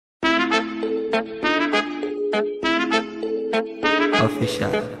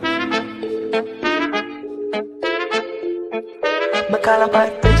Official. Me call a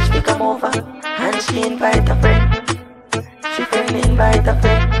bad bitch to come over, and she invite a friend. She friend invite a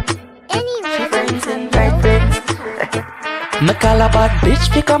friend. She friends invite friends. Me call a bad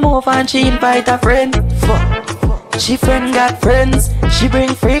bitch to come over, and she invite a friend. She friend got friends. She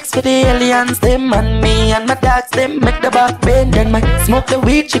bring freaks for the aliens, them and me and my dogs, them make the back bend. Then my smoke the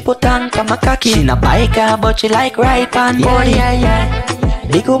weed, she put on my cocky. She not biker, but she like ride pan body. Yeah.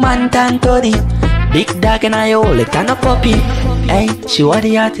 Big woman tan toddy, big dog and I hold it and a puppy. Hey, she want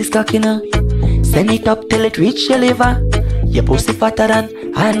the artist cocky now. Send it up till it reach your liver. Your pussy fatter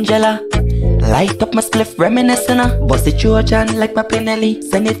than Angela. Light up my spliff reminiscing. Bust the Trojan like my Pinelli.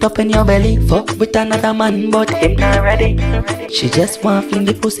 Send it up in your belly. Fuck with another man, but him not ready. She just want fling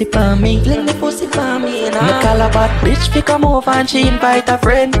the pussy for me. Fling the pussy for me. Me call a bad bitch to come over, and she invite a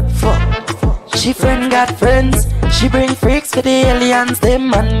friend. She friend got friends. She bring freaks for the aliens,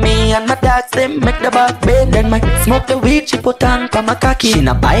 them and me and my dogs, them make the back bend. Then my smoke the weed, she put on my cocky. She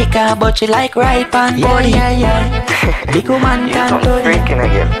not biker, but she like ride pan body. Yeah. Big woman can't do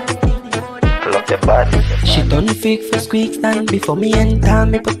it. She done fake for Sqwikzz before me enter,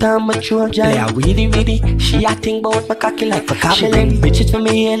 me put on my Trojan. Yeah, Weddy Weddy. She a think about my cocky like for cocky. She lend bitches for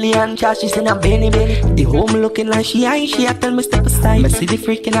me alien charge, she's in a Benny. The home looking like she a tell me step aside. Me see the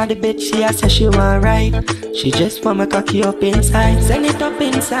freaking out the bed, she a say she want ride. She just want my cocky up inside, send it up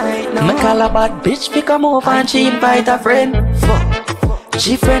inside now. Me call a bad bitch to come over, and she invite a friend.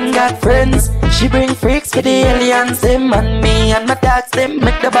 She friend got friends. She bring freaks for the aliens, them and me and my dogs, them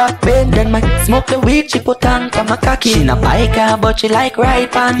make the back bend. Then my smoke the weed, she put on my cocky. She not biker, but she like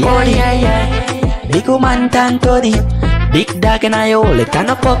ride pan body. Yeah. Big woman tan toddy, big dog and I hold it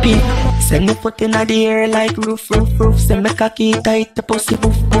and a puppy. Send me foot in the air like roof. Send me cocky tight, the pussy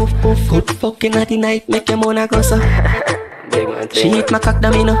poof. Good fucking at the night, make your mona go so. She hit my cock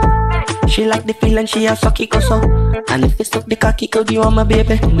domino. She like the feeling, she a sucky go so. And if you suck the cocky, could you on my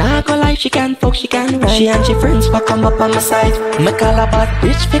baby? Nah go like she can fuck, she can ride. She and she friends for come up on my side. Me call a bad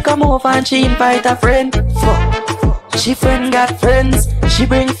bitch to come over, and she invite a friend. She friend got friends. She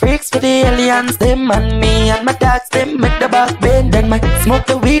bring freaks for the aliens, them and me and my dogs, them make the back bend. Then my smoke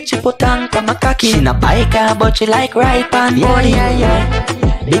the weed, she put on my cocky. She not biker, but she like ride pan body. Yeah.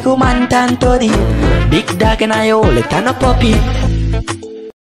 Big woman tan toddy, big dog and I hold it and a puppy.